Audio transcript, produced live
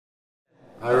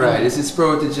Alright, this is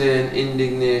Protoje and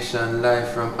Indignation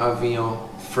live from Avignon,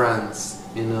 France,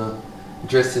 in a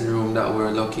dressing room that we're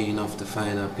lucky enough to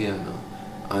find a piano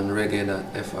on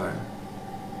Reggae.fr.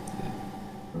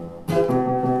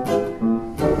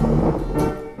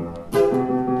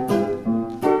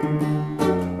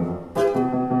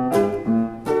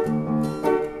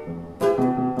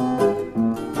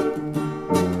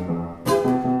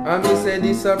 And me say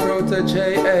this a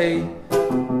Protoje, eh?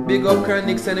 Big up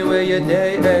chronics anyway you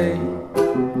day, eh?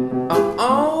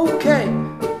 Okay,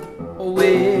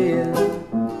 well,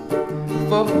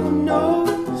 for who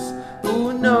knows,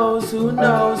 who knows, who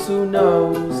knows, who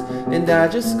knows, and I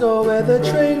just go where the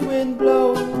trade wind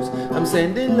blows. I'm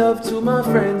sending love to my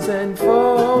friends and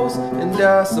foes, and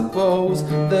I suppose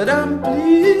that I'm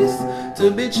pleased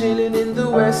to be chilling in the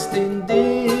West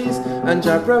Indies, and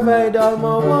Jah provide all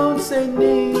my wants and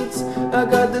needs. I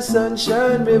got the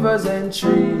sunshine, rivers and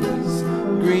trees,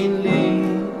 green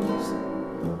leaves.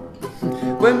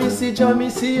 When me see Jah, me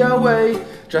see a way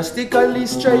drastically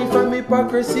straight from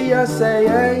hypocrisy, I say,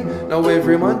 hey. Now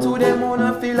every man to them own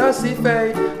a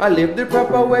philosophy. I live the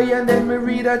proper way and then me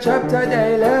read a chapter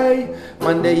daily.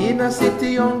 Man they in a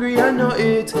city hungry and no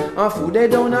eat, and food they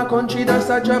down a country that's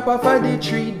a drop off of the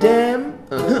tree. Them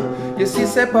you see,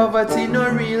 say poverty no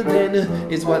real then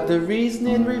is what the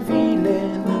reasoning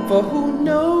revealing. For who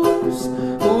knows,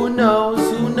 who knows,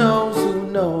 who knows, who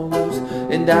knows,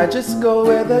 and I just go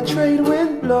where the trade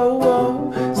wind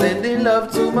blow, sending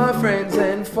love to my friends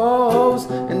and foes,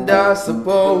 and I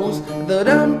suppose that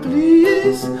I'm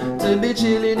pleased to be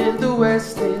chilling in the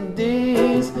West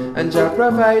Indies, and Jah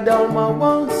provide all my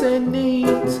wants and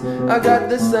needs. I got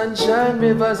the sunshine,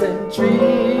 rivers and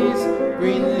trees,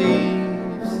 green leaves.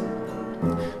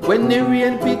 When the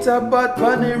rain pit a pot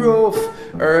pon the roof,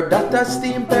 herb that a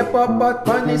steam pepper pot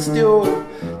pon the stove.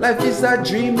 Life is a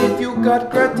dream if you got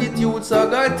gratitude, so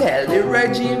God tell the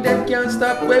regime them can't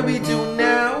stop what we do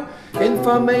now.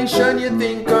 Information you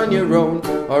think on your own,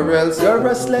 or else you're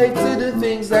a slave to the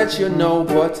things that you know.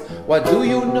 But what do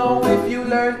you know if you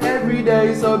learn every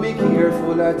day? So be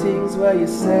careful of things where you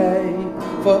say.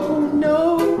 For who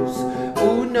knows,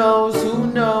 who knows, who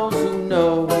knows, who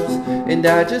knows, and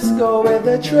I just go where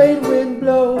the trade wind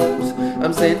blows.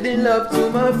 I'm sending love to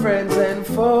my friends and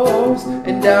foes,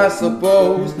 and I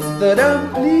suppose that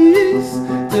I'm pleased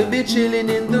to be chilling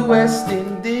in the West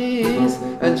Indies,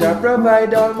 and Jah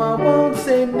provide all my wants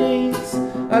and needs.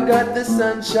 I got the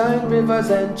sunshine, rivers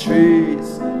and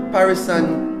trees. Paris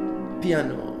and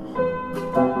piano.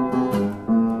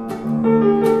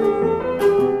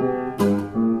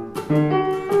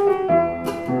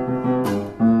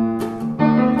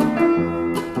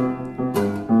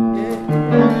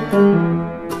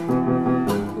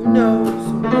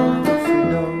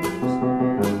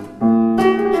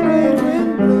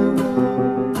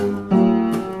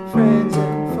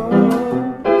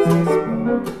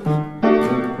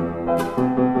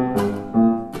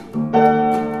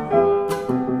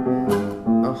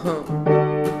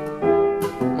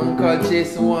 Man called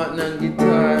Jason Wanton on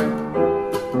guitar.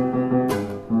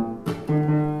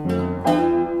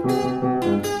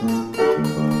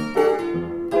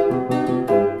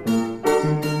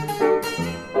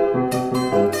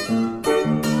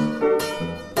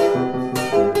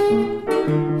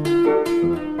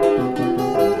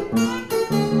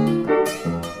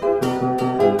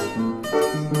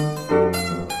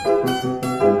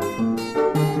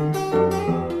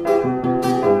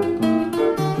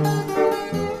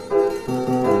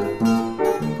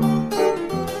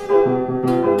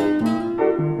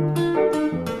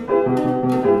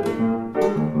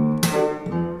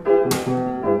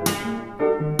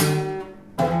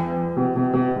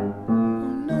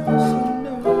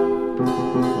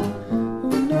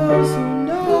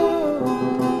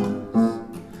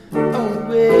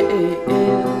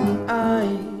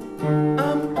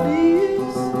 I'm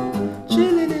pleased,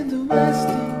 chilling in the West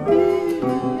Indies,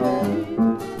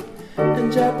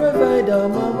 and Jah provide all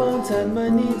my wants and my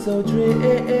needs. Oh,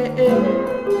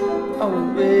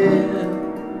 well,